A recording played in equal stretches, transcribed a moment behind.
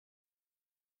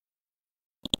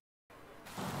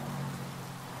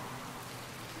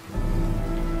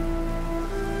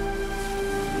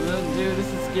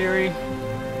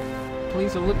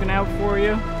Thanks for looking out for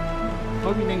you.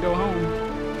 Hope you didn't go home.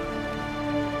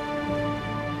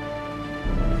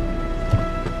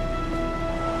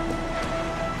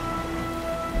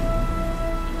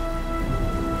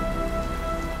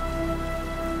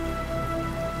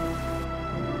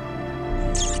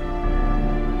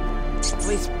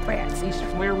 Place rats, each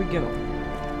where we go.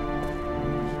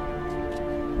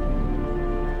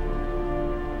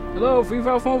 Hello, free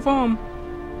phone.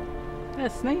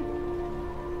 That's Snake.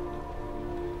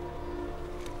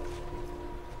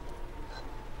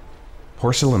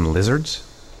 Porcelain lizards?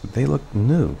 They look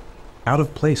new. Out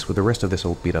of place with the rest of this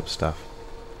old beat-up stuff.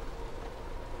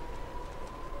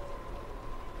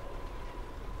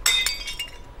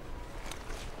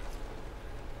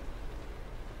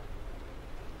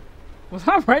 Was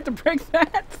I right to break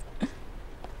that?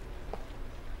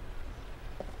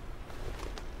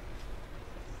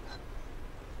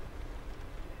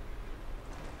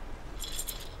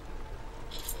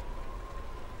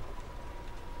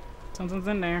 Something's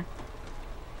in there.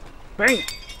 Bang!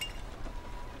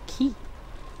 Key.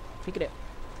 Pick it up.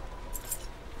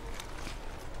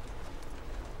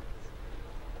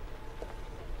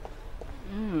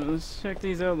 Let's check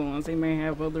these other ones. They may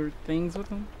have other things with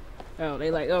them. Oh, they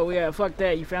like, oh yeah, fuck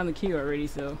that. You found the key already,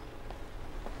 so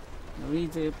no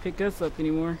need to pick us up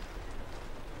anymore.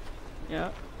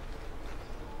 Yeah.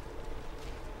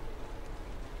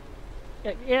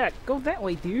 Yeah, go that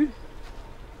way, dude.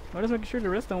 I'm just making sure the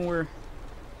rest of them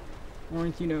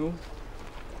weren't, you know.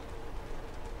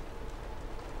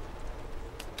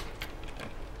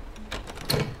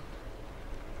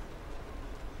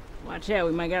 Watch out,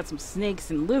 we might got some snakes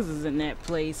and lizards in that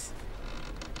place.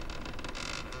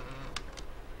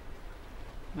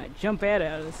 Might jump out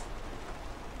at us.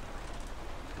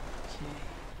 Okay.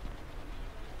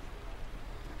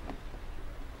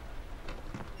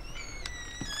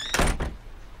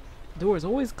 Doors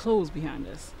always closed behind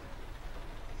us.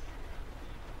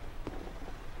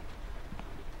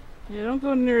 Yeah, don't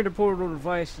go near the portal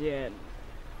device yet.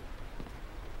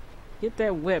 Get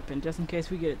that weapon just in case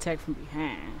we get attacked from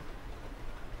behind.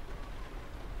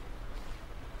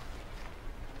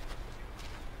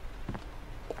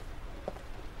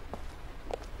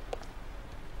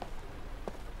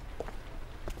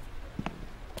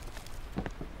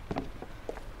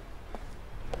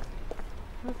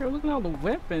 Okay, look at all the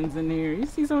weapons in here. You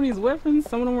see some of these weapons?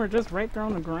 Some of them were just right there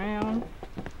on the ground.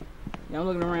 Yeah, I'm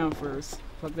looking around first.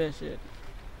 Fuck that shit.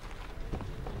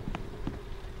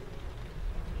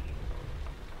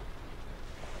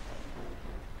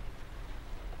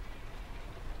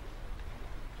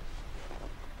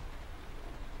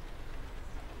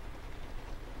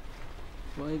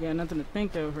 Well, you got nothing to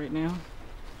think of right now.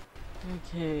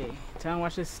 Okay, time to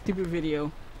watch this stupid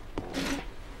video.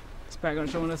 It's back on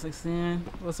showing us again.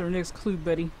 What's our next clue,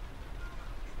 buddy?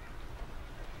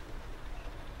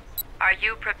 Are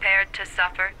you prepared to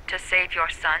suffer to save your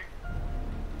son?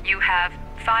 You have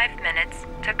 5 minutes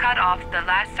to cut off the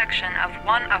last section of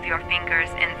one of your fingers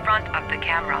in front of the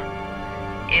camera.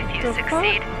 If you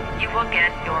succeed, you will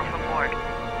get your reward.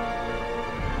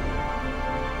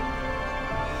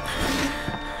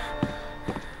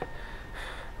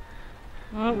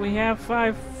 Well, we have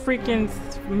 5 freaking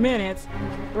minutes.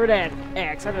 Where that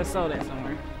axe? I just saw that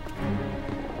somewhere.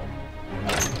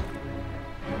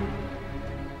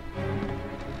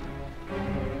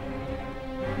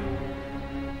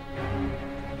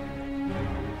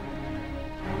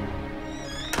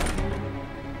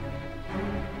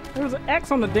 There was an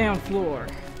axe on the damn floor.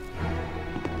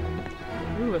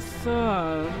 Ooh, a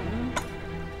sub.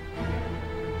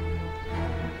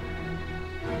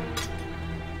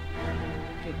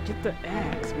 Get the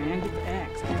axe, man. Get the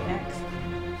axe. Get the axe.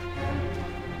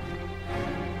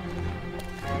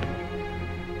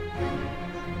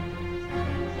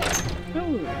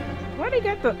 Oh, why they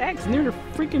got the axe near the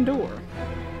freaking door?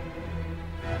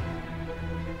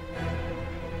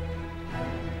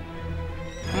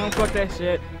 Oh, fuck that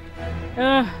shit.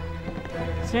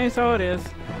 Chainsaw it is.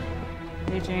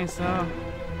 Hey, chainsaw.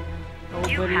 Old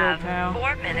You buddy, have old pal.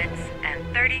 4 minutes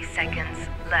and 30 seconds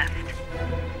left.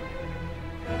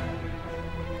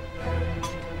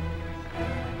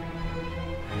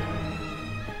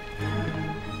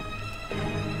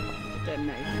 That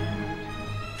knife.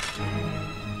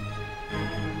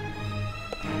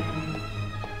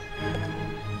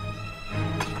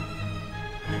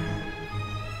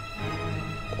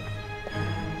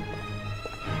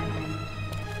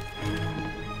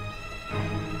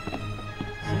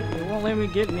 See, it won't let me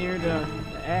get near the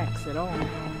axe at all.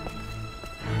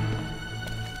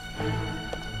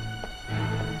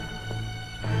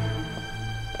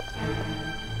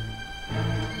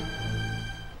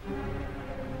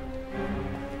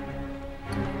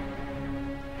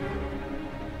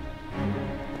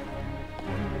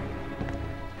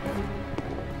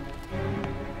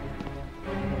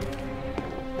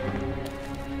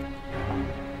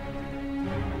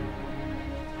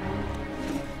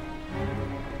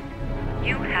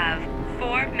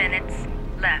 4 minutes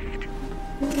left.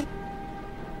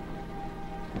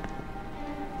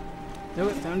 Do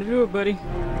it. Time to do it, buddy.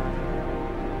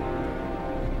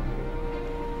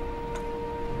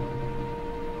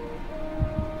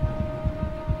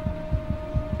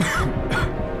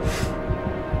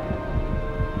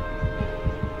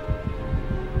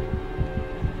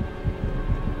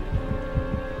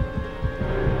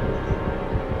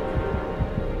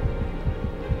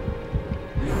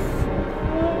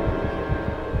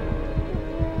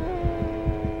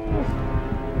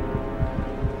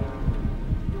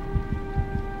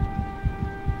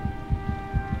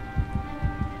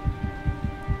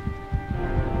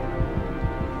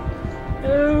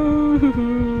 Oh,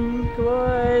 come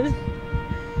on.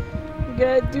 You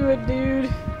gotta do it, dude.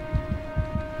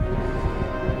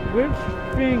 Which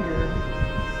finger?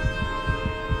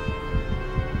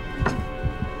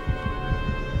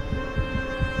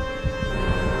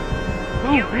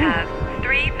 You have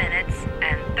 3 minutes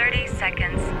and 30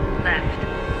 seconds left.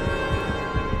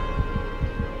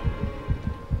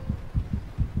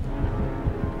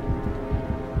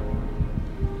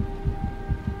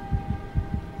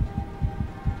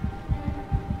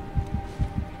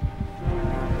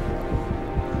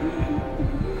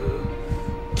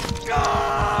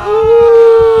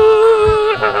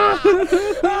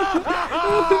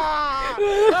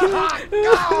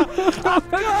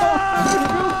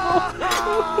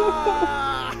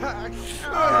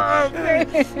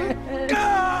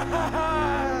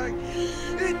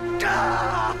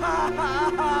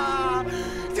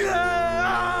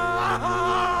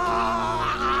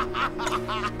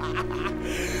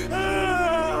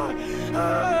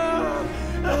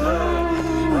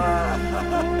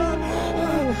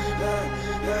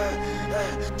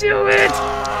 Do it!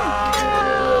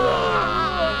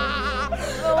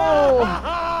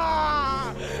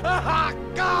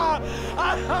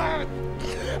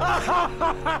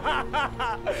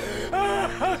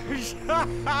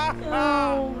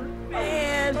 Oh,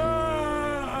 man.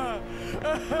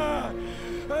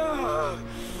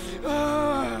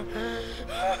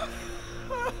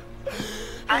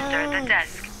 Under the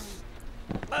desk.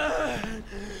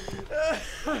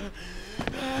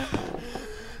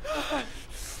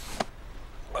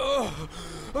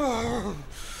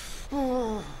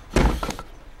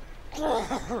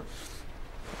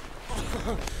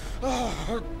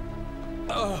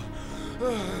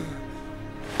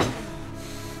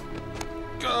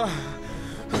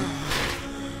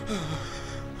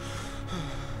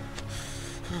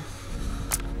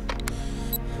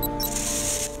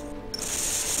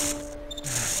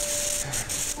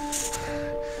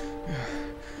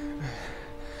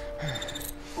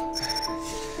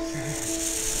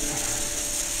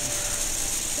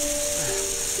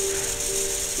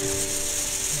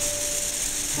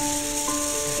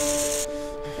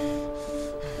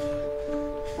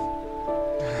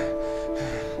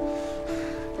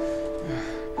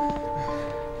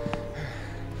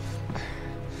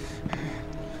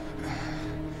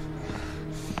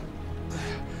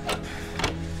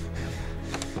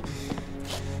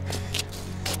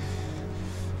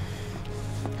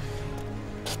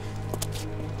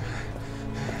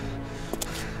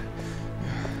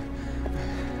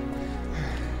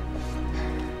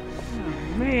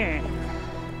 Man.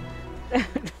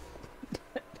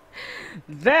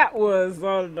 That was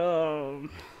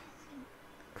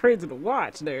crazy to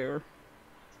watch there.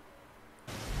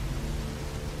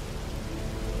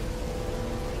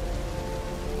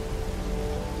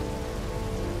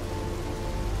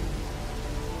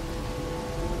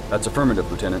 That's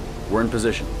affirmative, Lieutenant. We're in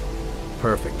position.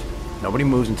 Perfect. Nobody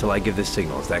moves until I give this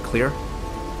signal. Is that clear?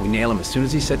 We nail him as soon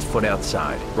as he sets foot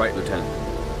outside. Right, Lieutenant.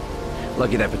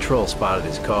 Lucky that patrol spotted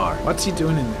his car. What's he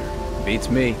doing in there? Beats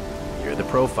me. You're the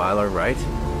profiler, right?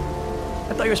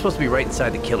 I thought you were supposed to be right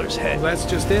inside the killer's head. Well, that's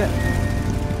just it.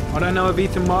 What I know of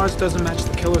Ethan Mars doesn't match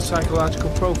the killer's psychological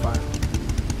profile.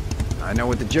 I know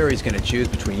what the jury's gonna choose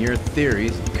between your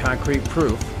theories and concrete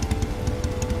proof.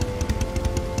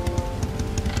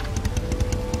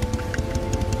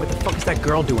 What the fuck is that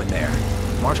girl doing there?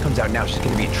 If Mars comes out now, she's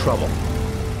gonna be in trouble.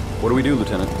 What do we do,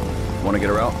 Lieutenant? Want to get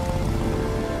her out?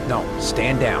 No,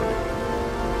 stand down.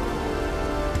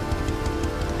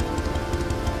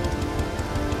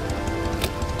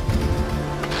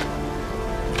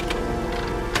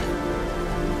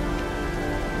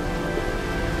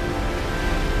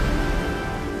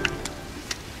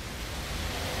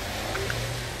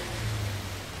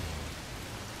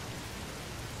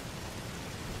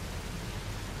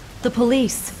 The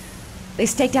police. They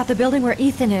staked out the building where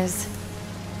Ethan is.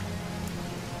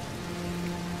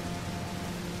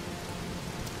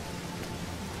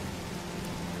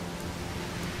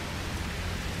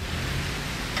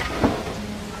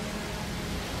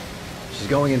 She's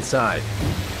going inside.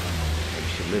 Maybe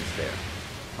she lives there.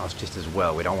 Oh, it's just as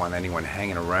well. We don't want anyone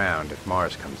hanging around if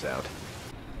Mars comes out.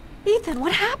 Ethan,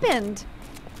 what happened?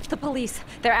 The police.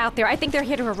 They're out there. I think they're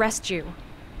here to arrest you.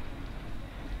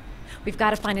 We've got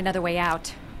to find another way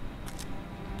out.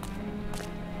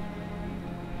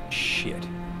 Shit.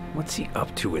 What's he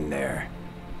up to in there?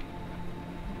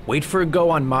 Wait for a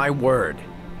go on my word.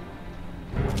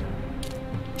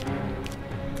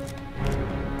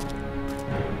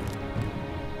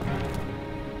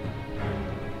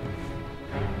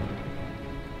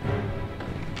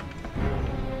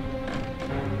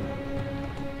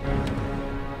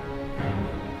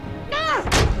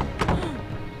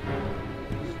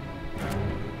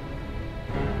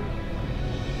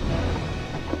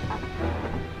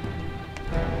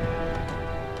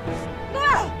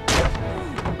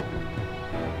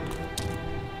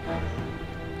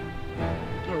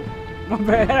 My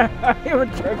bad. I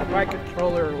even took my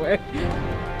controller away.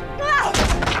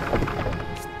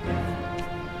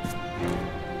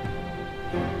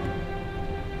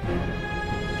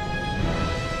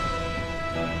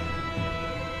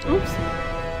 Oops.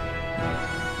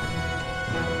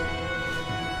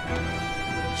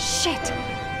 Shit!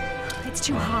 It's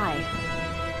too high.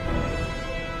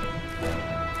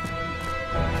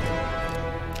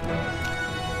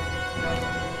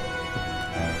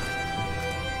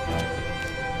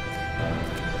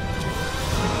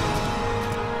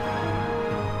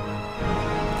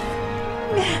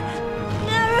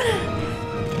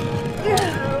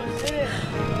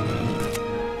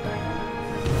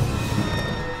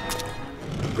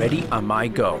 Ready on my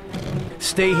go.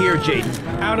 Stay here,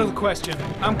 Jaden. Out of the question.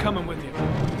 I'm coming with you.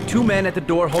 2 men at the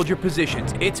door, hold your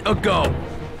positions. It's a go.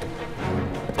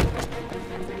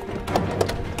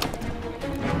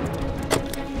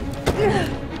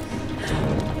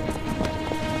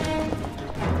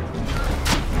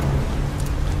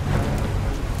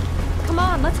 Come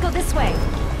on, let's go this way.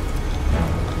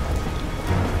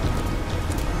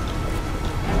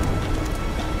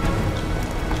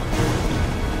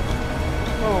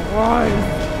 Oh, why?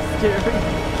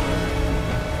 Scary.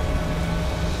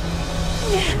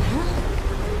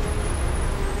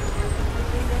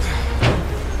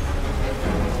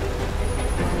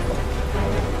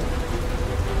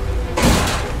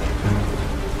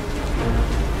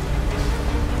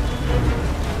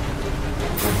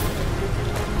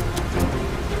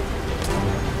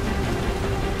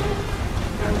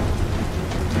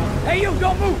 Hey, you,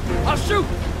 don't move! I'll shoot!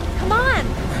 Come on,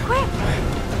 quick!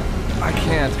 I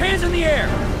can't. Hands in the air!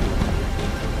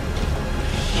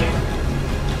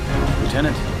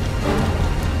 Lieutenant,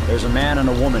 there's a man and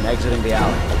a woman exiting the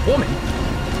alley. Woman?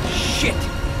 Shit!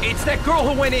 It's that girl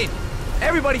who went in!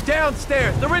 Everybody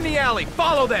downstairs! They're in the alley!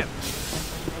 Follow them!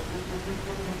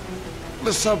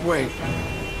 The subway.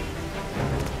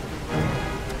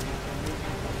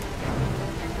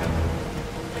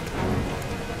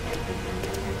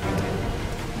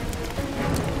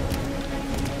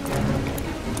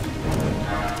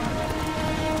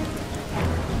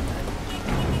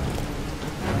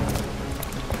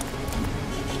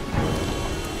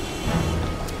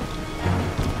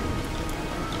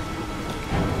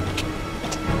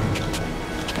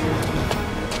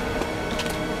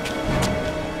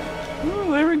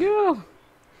 There we go.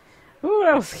 Ooh,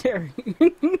 that was scary.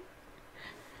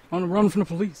 On the run from the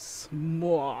police.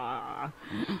 Mwah.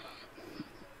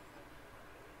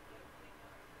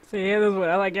 So yeah, this is what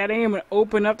I like. Got aim and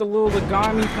open up the little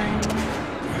Zagami thing.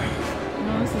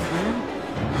 Oh, this is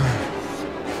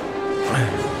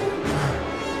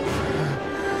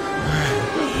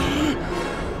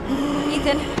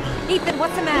Ethan, Ethan,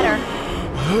 what's the matter?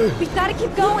 We've got to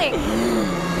keep going.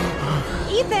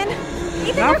 Ethan,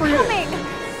 Ethan, Not they're for you. coming.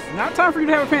 not time for you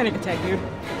to have a panic attack, dude.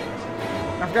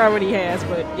 I forgot what he has,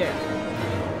 but yeah.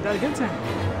 That was a good time.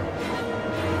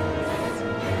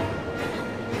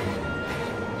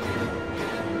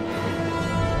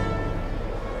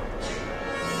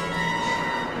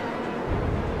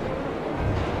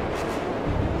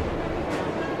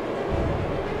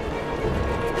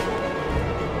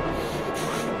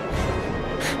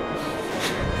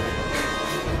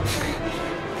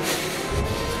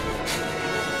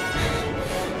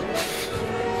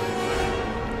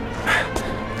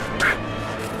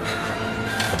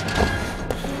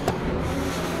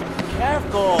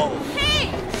 Careful!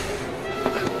 Hey!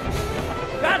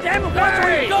 God damn it, watch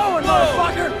where you're going,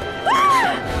 motherfucker!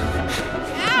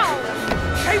 Ow!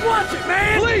 Hey, watch it,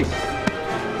 man! Please!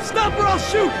 Stop or I'll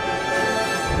shoot!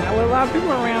 Not with a lot of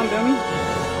people around, dummy.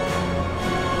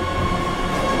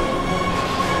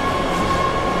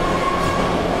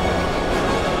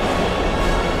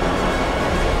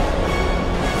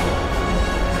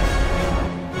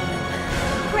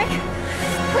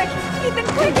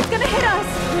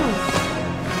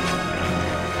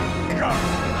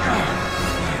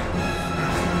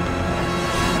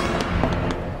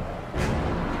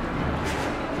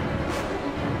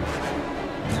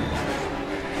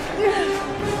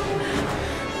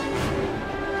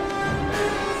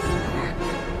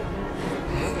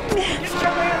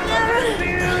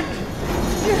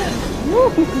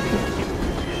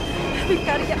 We've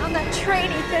got to get on that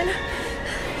train, Ethan.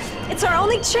 It's our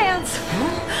only chance.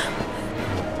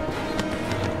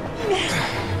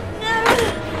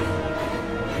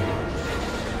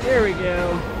 There we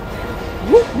go.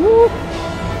 Whoop, whoop.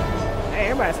 Hey,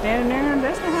 everybody standing there.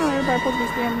 That's not how everybody's supposed to be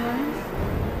standing there.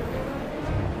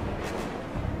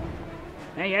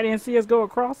 Hey, I didn't see us go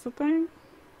across the thing.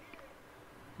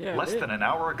 Yeah, Less than an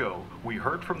hour ago, we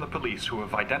heard from the police who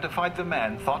have identified the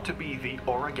man thought to be the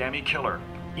origami killer.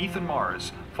 Ethan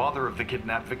Mars, father of the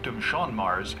kidnapped victim Sean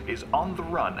Mars, is on the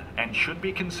run and should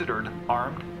be considered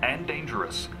armed and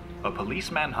dangerous. A police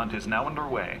manhunt is now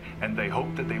underway, and they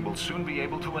hope that they will soon be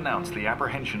able to announce the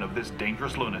apprehension of this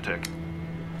dangerous lunatic.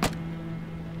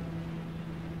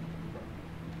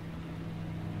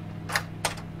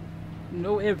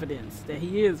 No evidence that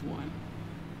he is one.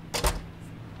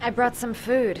 I brought some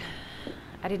food.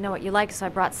 I didn't know what you liked, so I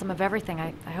brought some of everything.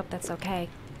 I hope that's okay.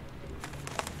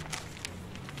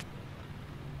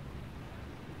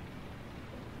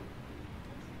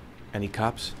 Any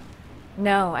cops?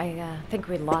 No, I think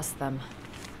we lost them.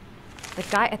 The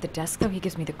guy at the desk, though, he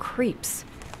gives me the creeps.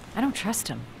 I don't trust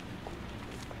him.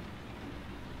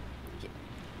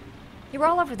 You're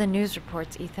all over the news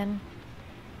reports, Ethan.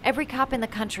 Every cop in the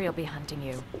country will be hunting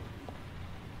you.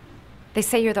 They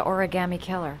say you're the origami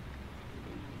killer.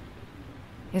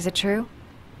 Is it true?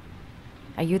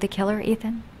 Are you the killer,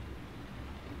 Ethan?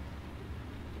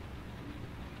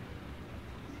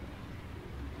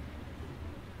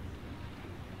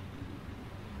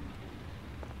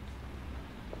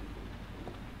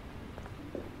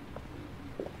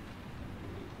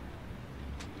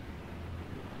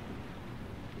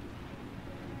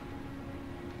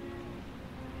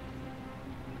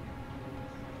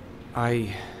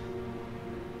 I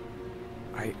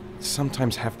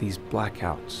sometimes have these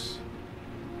blackouts.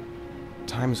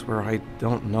 Times where I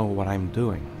don't know what I'm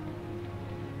doing.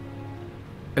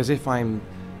 As if I'm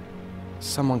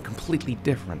someone completely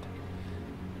different.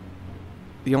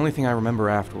 The only thing I remember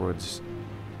afterwards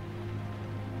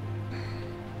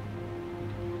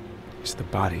is the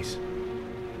bodies.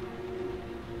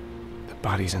 The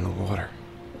bodies in the water.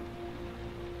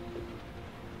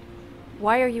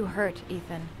 Why are you hurt,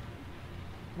 Ethan?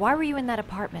 Why were you in that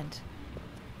apartment?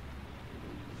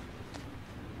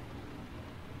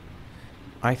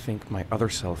 I think my other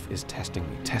self is testing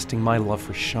me, testing my love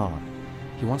for Sean.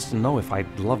 He wants to know if I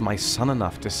love my son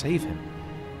enough to save him.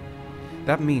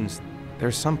 That means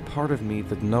there's some part of me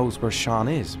that knows where Sean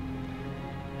is.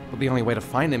 But the only way to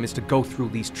find him is to go through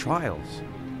these trials.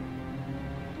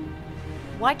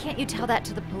 Why can't you tell that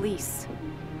to the police?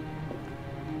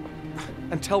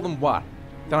 And tell them what?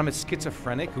 That I'm a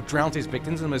schizophrenic who drowned his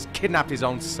victims and has kidnapped his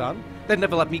own son? They'd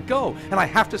never let me go, and I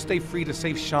have to stay free to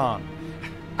save Sean.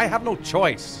 I have no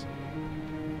choice.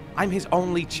 I'm his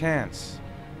only chance.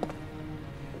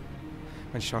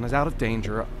 When Sean is out of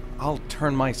danger, I'll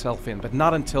turn myself in, but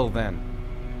not until then.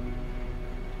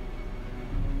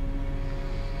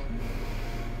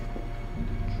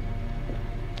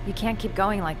 You can't keep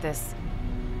going like this.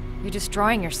 You're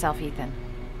destroying yourself, Ethan.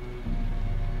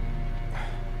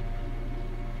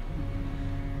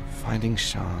 Finding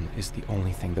Sean is the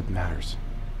only thing that matters.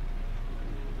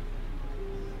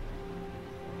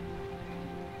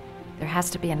 There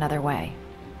has to be another way.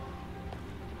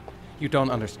 You don't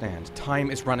understand.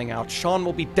 Time is running out. Sean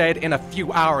will be dead in a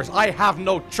few hours. I have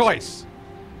no choice.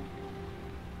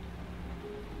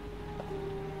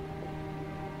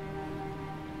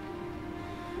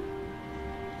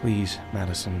 Please,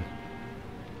 Madison,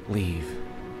 leave.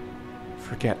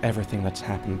 Forget everything that's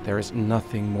happened. There is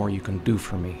nothing more you can do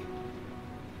for me.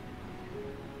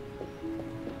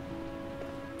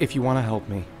 If you want to help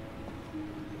me,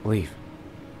 leave.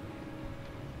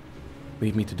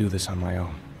 Leave me to do this on my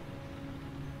own.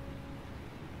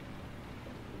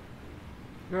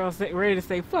 Girl ready to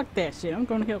say, fuck that shit, I'm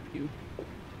gonna help you.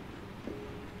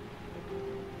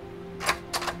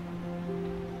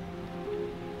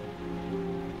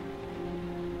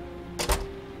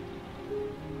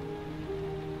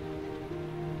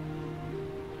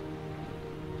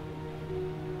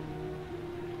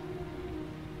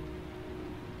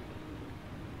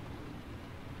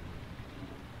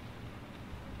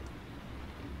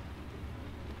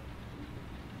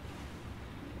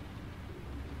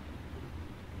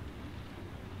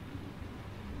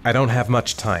 I don't have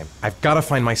much time. I've got to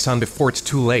find my son before it's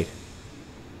too late.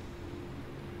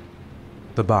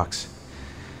 The box.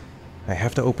 I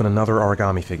have to open another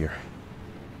origami figure.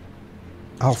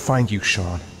 I'll find you,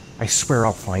 Sean. I swear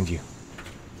I'll find you.